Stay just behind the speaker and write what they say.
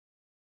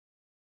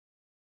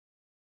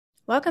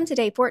Welcome to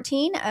day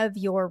 14 of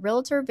your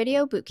Realtor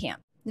Video Bootcamp.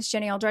 This is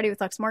Jenny Already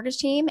with Lux Mortgage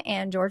Team,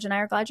 and George and I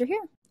are glad you're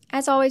here.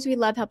 As always, we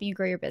love helping you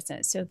grow your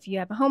business. So if you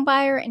have a home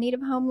buyer in need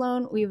of a home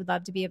loan, we would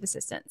love to be of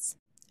assistance.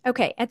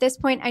 Okay, at this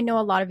point, I know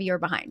a lot of you are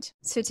behind.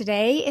 So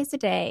today is the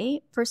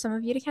day for some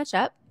of you to catch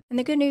up. And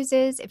the good news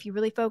is, if you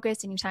really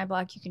focus and you time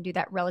block, you can do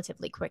that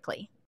relatively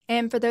quickly.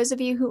 And for those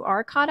of you who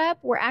are caught up,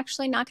 we're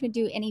actually not going to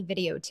do any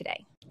video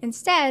today.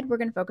 Instead, we're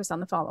going to focus on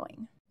the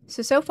following.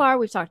 So far,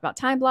 we've talked about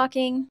time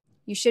blocking.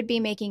 You should be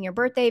making your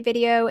birthday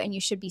video and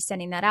you should be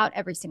sending that out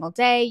every single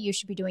day. You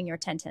should be doing your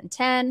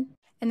 10-10-10.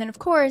 And then of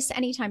course,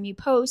 anytime you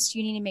post,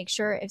 you need to make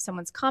sure if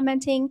someone's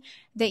commenting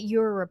that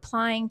you're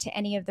replying to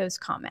any of those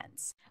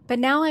comments. But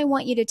now I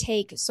want you to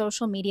take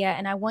social media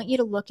and I want you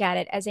to look at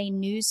it as a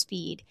news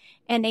feed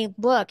and a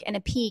look and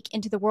a peek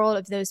into the world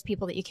of those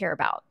people that you care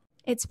about.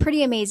 It's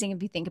pretty amazing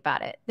if you think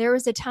about it. There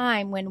was a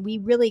time when we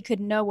really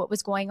couldn't know what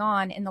was going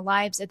on in the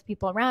lives of the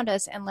people around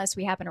us unless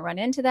we happened to run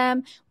into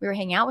them, we were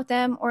hanging out with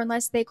them, or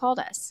unless they called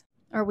us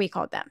or we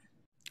called them.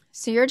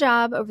 So your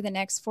job over the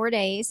next 4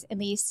 days, at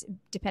least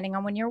depending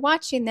on when you're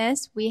watching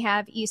this, we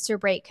have Easter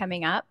break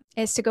coming up,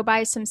 is to go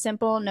buy some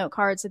simple note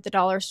cards at the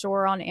dollar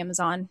store on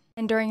Amazon.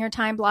 And during your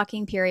time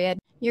blocking period,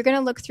 you're going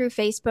to look through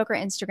Facebook or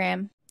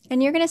Instagram.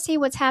 And you're going to see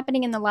what's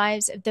happening in the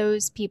lives of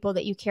those people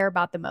that you care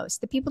about the most,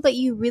 the people that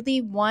you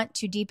really want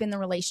to deepen the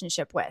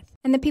relationship with,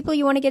 and the people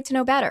you want to get to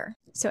know better.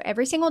 So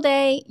every single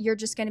day, you're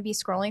just going to be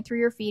scrolling through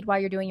your feed while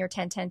you're doing your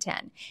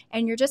 10-10-10.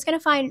 And you're just going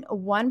to find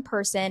one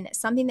person,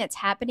 something that's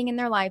happening in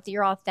their life that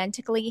you're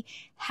authentically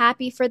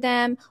happy for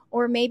them,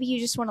 or maybe you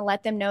just want to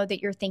let them know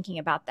that you're thinking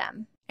about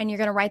them. And you're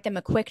going to write them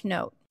a quick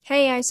note.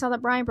 Hey, I saw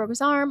that Brian broke his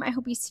arm. I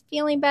hope he's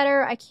feeling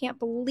better. I can't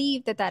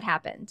believe that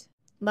happened.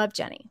 Love,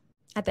 Jenny.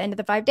 At the end of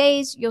the 5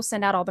 days, you'll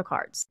send out all the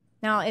cards.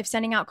 Now, if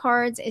sending out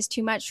cards is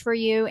too much for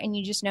you and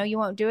you just know you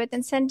won't do it,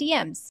 then send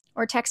DMs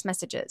or text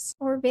messages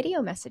or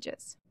video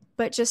messages.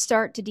 But just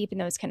start to deepen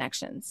those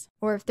connections.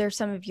 Or if they're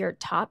some of your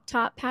top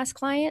past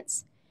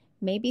clients,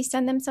 maybe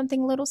send them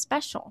something a little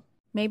special.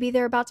 Maybe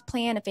they're about to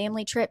plan a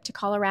family trip to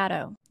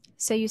Colorado.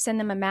 So you send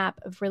them a map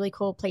of really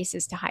cool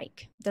places to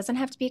hike. It doesn't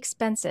have to be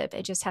expensive.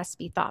 It just has to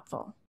be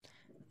thoughtful.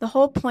 The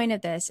whole point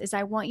of this is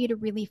I want you to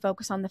really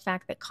focus on the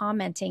fact that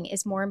commenting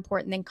is more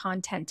important than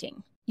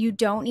contenting. You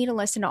don't need to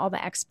listen to all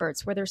the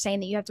experts where they're saying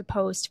that you have to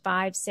post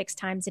 5-6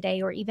 times a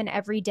day or even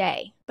every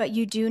day. But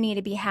you do need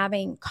to be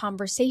having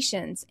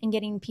conversations and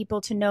getting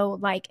people to know,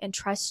 like, and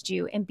trust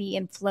you and be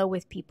in flow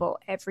with people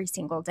every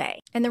single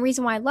day. And the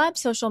reason why I love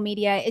social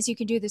media is you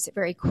can do this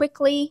very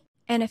quickly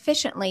and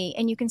efficiently,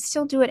 and you can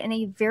still do it in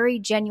a very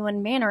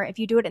genuine manner if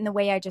you do it in the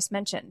way I just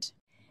mentioned.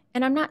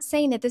 And I'm not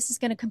saying that this is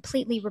going to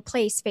completely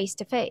replace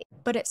face-to-face,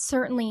 but it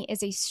certainly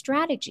is a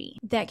strategy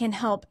that can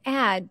help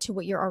add to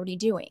what you're already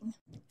doing.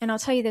 And I'll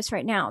tell you this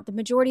right now, the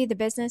majority of the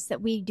business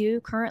that we do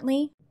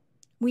currently,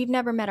 we've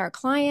never met our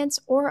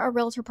clients or our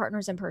realtor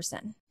partners in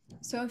person.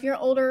 So if you're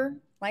older,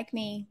 like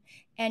me,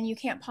 and you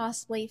can't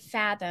possibly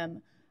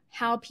fathom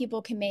how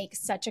people can make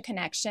such a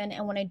connection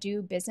and want to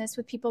do business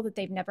with people that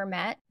they've never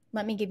met,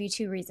 let me give you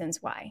 2 reasons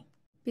why,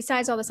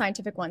 besides all the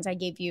scientific ones I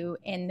gave you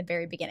in the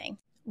very beginning.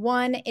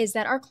 One is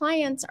that our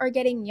clients are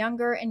getting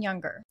younger and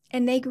younger,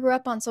 and they grew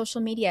up on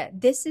social media.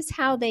 This is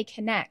how they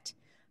connect.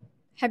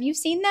 Have you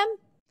seen them?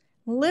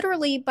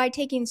 Literally by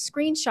taking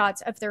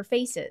screenshots of their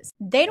faces.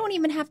 They don't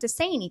even have to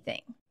say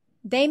anything.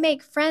 They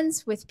make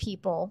friends with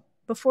people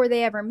before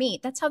they ever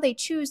meet. That's how they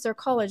choose their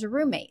college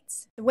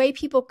roommates. The way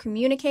people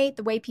communicate,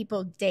 the way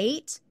people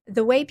date,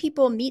 the way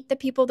people meet the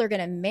people they're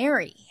going to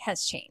marry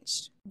has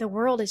changed. The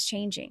world is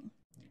changing.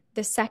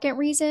 The second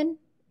reason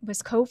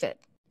was COVID.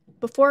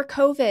 Before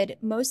COVID,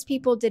 most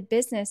people did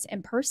business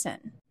in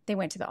person. They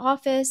went to the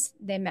office,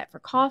 they met for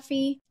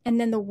coffee, and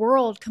then the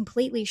world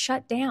completely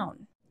shut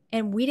down.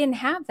 And we didn't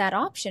have that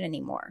option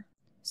anymore.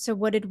 So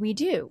what did we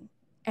do?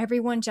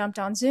 Everyone jumped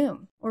on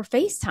Zoom or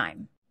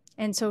FaceTime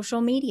and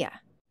social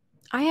media.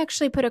 I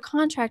actually put a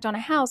contract on a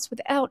house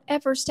without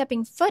ever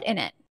stepping foot in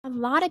it. A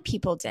lot of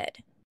people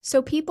did.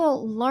 So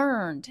people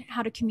learned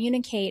how to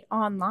communicate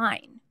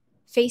online,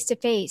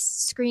 face-to-face,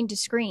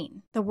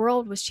 screen-to-screen. The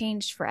world was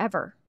changed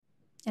forever.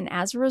 And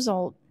as a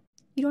result,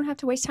 you don't have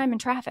to waste time in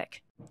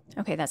traffic.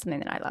 Okay, that's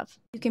something that I love.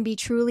 You can be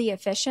truly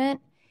efficient,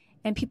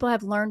 and people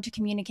have learned to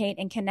communicate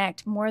and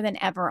connect more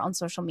than ever on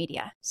social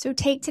media. So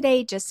take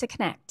today just to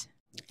connect.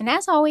 And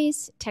as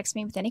always, text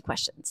me with any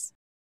questions.